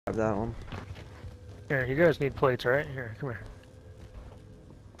Grab that one. Here, you guys need plates, right? Here, come here.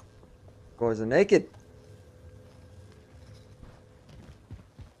 Boys are naked.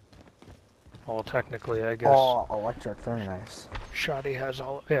 Well, technically, I guess. Oh, electric, very nice. Shoddy has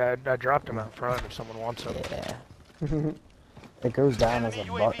all. Yeah, I dropped him out front if someone wants him. Yeah. It goes down as a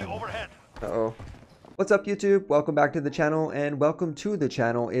button. Uh-oh. What's up, YouTube? Welcome back to the channel, and welcome to the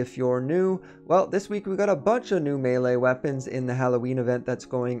channel if you're new. Well, this week we got a bunch of new melee weapons in the Halloween event that's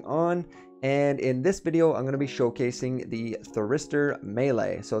going on. And in this video, I'm going to be showcasing the Thyristor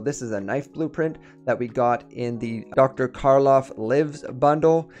Melee. So this is a knife blueprint that we got in the Dr. Karlov Lives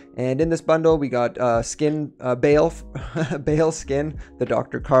Bundle. And in this bundle, we got skin, Bale skin, the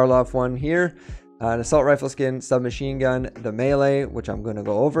Dr. Karlov one here, an assault rifle skin, submachine gun, the melee, which I'm going to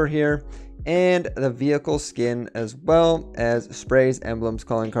go over here, and the vehicle skin, as well as sprays, emblems,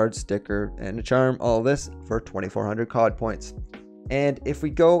 calling cards, sticker, and a charm. All this for 2,400 COD points. And if we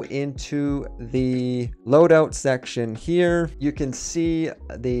go into the loadout section here, you can see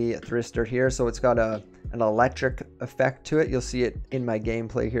the Thyristor here. So it's got an electric effect to it. You'll see it in my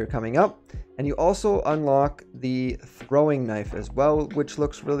gameplay here coming up. And you also unlock the throwing knife as well, which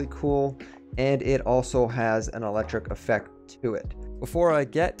looks really cool. And it also has an electric effect to it. Before I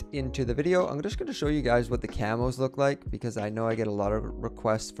get into the video, I'm just going to show you guys what the camos look like, because I know I get a lot of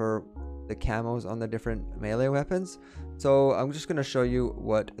requests for the camos on the different melee weapons. So I'm just going to show you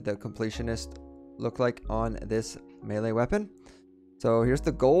what the completionist look like on this melee weapon. So here's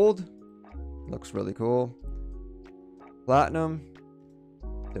the gold. Looks really cool. Platinum,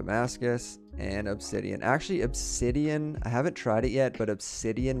 Damascus, and obsidian. Actually, obsidian, I haven't tried it yet, but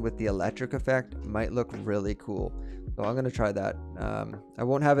obsidian with the electric effect might look really cool. So I'm gonna try that. I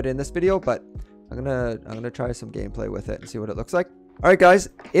won't have it in this video, but I'm gonna try some gameplay with it and see what it looks like. All right, guys,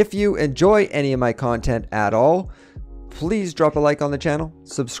 if you enjoy any of my content at all, please drop a like on the channel,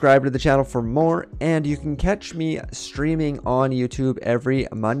 subscribe to the channel for more, and you can catch me streaming on YouTube every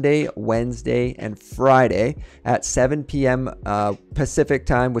Monday, Wednesday, and Friday at 7 p.m. Pacific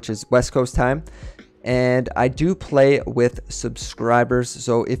time, which is West Coast time. And I do play with subscribers,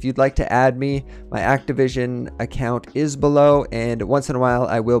 so if you'd like to add me, my Activision account is below, and once in a while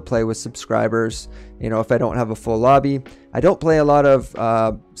I will play with subscribers, you know, if I don't have a full lobby. I don't play a lot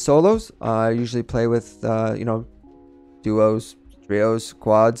of solos. I usually play with, you know, duos, trios,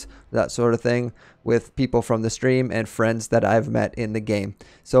 quads, that sort of thing, with people from the stream and friends that I've met in the game.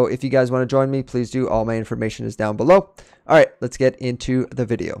 So if you guys want to join me, please do. All my information is down below. All right, let's get into the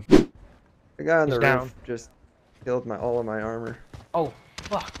video. The guy on the roof just killed all of my armor. Oh,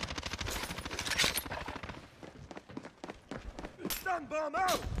 fuck. Stun bomb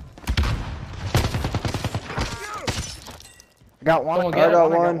out. I got one. I got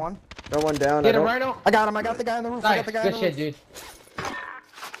one. Got one down. Get him, Rhino. I got him. I got the guy on the roof. Nice. I got the guy Good on the roof. shit, dude.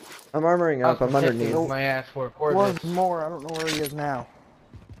 I'm armoring up. I'm underneath. My ass for One more. I don't know where he is now.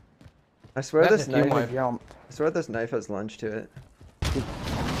 I swear That's this a knife. knife. I swear this knife has lunge to it.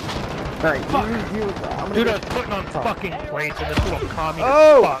 Alright, Dude, I was putting on fucking plates and this little commie.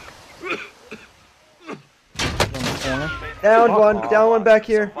 Oh! Fuck. Down one. Down one back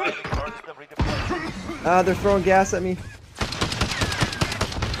here. They're throwing gas at me.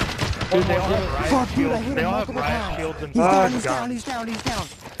 Dude, they all have riot Fuck, dude, I shields. hit They him all have multiple riot times. shields and He's down, fucking he's down, guns. he's down, he's down.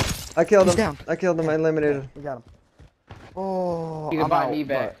 I killed He's him. down. I killed him. I eliminated him. We got him. Oh, You can I'm buy out, me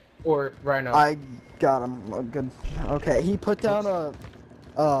back. Or Rhino. I got him. Oh, good. Okay, he put down a.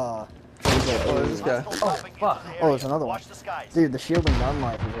 Oh, this guy. Oh, fuck. Oh, there's another one. Dude, the shielding gun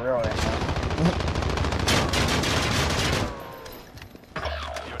life is real right now.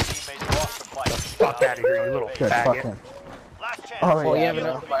 Fuck out of here, you little Good, fuck faggot. him. Oh, Well, you yeah, have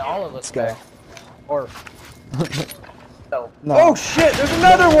enough to buy all of us Let's go. back. Or. No. No. Oh shit! There's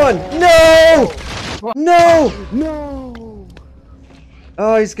another one. No! No! No!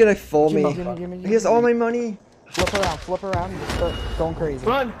 Oh, he's gonna fool me. Jimmy, He has all my money. Flip around, and just start going crazy.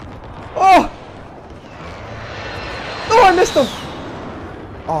 Run! Oh! Oh, I missed him.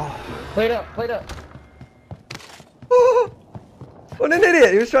 Oh, Plate up. Oh! What an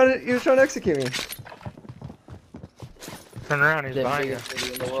idiot! He was trying to execute me. Turn around, he's The behind you. biggest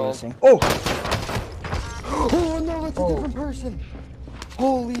city in the world. Oh! Oh no, it's a different person.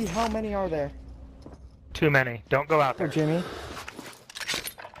 Holy, how many are there? Too many. Don't go out Oh, there. Jimmy.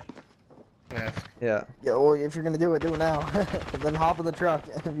 Yeah. Yeah. Yeah, well, if you're gonna do it now. Then hop in the truck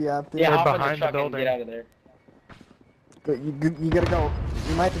if you have to. Yeah, They're hop in the behind the truck and building. get out of there. But you gotta go.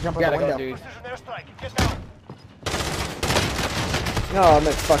 You might have to jump out the window. Dude. No, I'm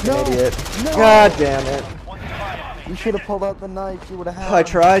a fucking No. idiot. No. God damn it. You should have pulled out the knife. You would have had. I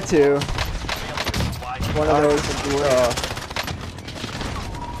tried to. One of those.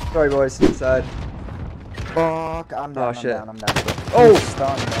 Sorry, boys. Inside. Fuck, I'm down, Oh, shit. I'm down. Oh! He's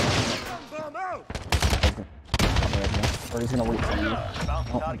stunned, man. Or he's gonna wait for you.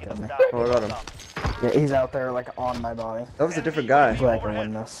 Oh, my goodness. Oh, I got him. Yeah, he's out there, like, on my body. That was a different guy. So I can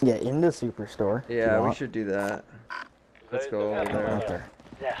win this. Yeah, in the superstore. Yeah, we should do that. Let's go over there. Out there.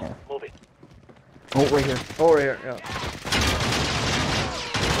 Yeah, move it. Oh, right here. Oh, right here. Yeah.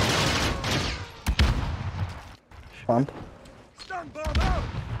 Bump.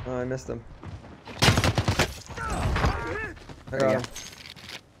 Oh, I missed him. I There got you him.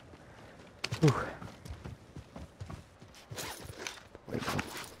 Whew.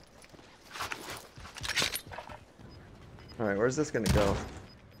 Alright, where's this gonna go?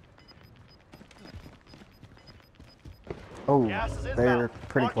 Oh, they're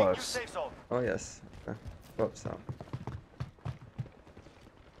pretty close. Oh, yes. Okay. Whoops, no.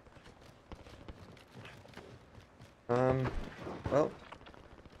 Well.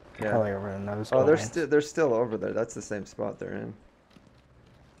 Yeah. Probably over in those. Oh, they're still over there. That's the same spot they're in.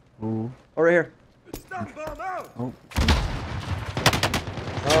 Ooh. Oh, right here. Oh.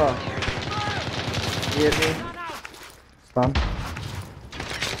 Oh. He hit me. Stun.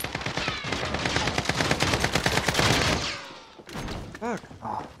 Fuck.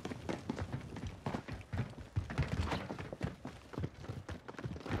 Oh.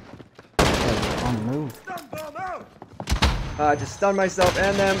 On the move. I just stunned myself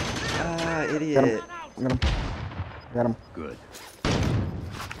and them. Ah, idiot. Got him. Got him. Good. Got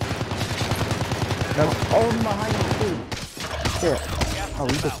him. Oh, I'm behind him, too. Shit. Oh,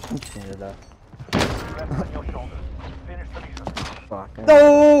 we just ended up. Fuck.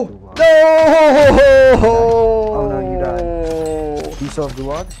 No! No! Oh, no, you died. Do you still have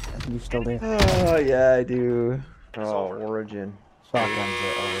gulag? I think you still do. Oh, yeah, I do. Oh, Origin. Shotguns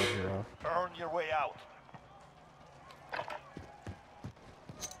are zero. Earn your way out.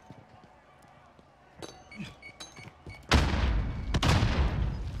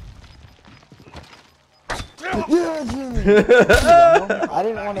 Yeah, Jimmy! I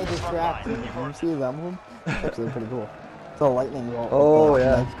didn't want to distract you. You see his emblem? It's actually pretty cool. It's a lightning bolt. Oh, with the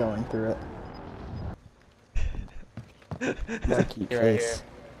yeah. knife going through it. Monkey You're right face.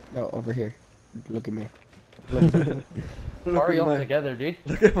 No, over here. Look at me. How are at you all my- together, dude?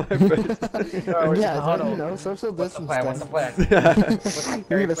 Look at my face. Oh, Yeah, hold so, on. you know, social What's the distance. plan? What's the plan? Yeah.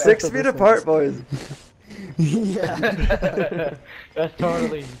 You're gonna 6 social feet distance. apart, boys. Yeah. That's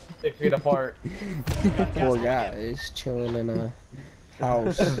totally 6 feet apart. Poor guys chilling in a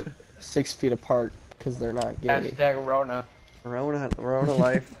house 6 feet apart because they're not gay. Hashtag Rona. Rona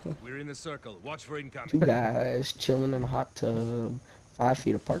life. We're in the circle. Watch for incoming. Two guys chilling in a hot tub 5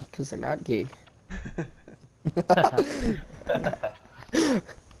 feet apart because they're not gay.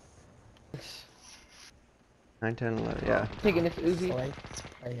 9, 10, 11, yeah. Taking this Uzi. Like,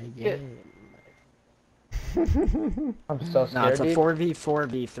 Yeah. I'm so scared, No, it's a dude.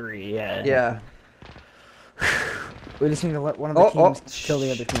 4v4v3, yeah. Yeah. We just need to let one of the teams kill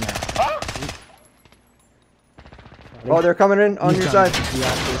the other team out. Oh, they're coming in on your side. You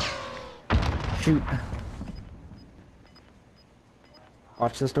have to. Shoot.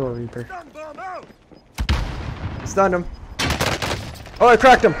 Watch this door, Reaper. Stunned him. Oh, I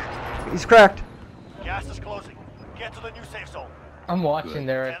cracked him. He's cracked. Gas is closing. Get to the new safe zone. I'm watching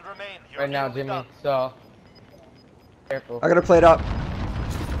there 10 remain. You're right now, nearly Jimmy. done. So careful. I gotta play it up.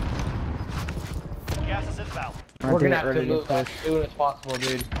 Gas is inbound. We're gonna have to move as soon as possible,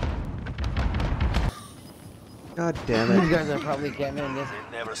 dude. God damn You it. guys are probably getting in this.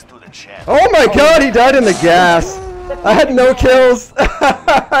 They never stood a chance. Oh my god, he died in the gas. I had no kills.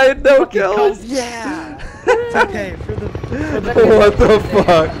 I had no kills. Yeah! It's okay, for the What the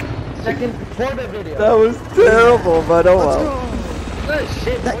fuck? Second for the video. That was terrible, but oh well. Good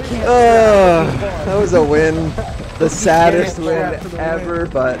shit. That can't That was a win. The saddest win ever,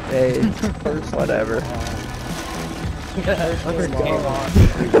 but hey, whatever.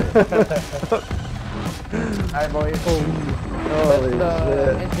 Alright, boys. Holy The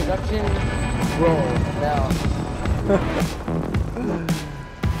shit. introduction roll now.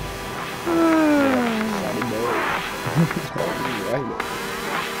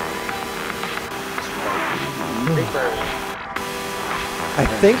 I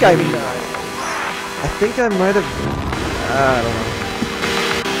think I might have. I don't know.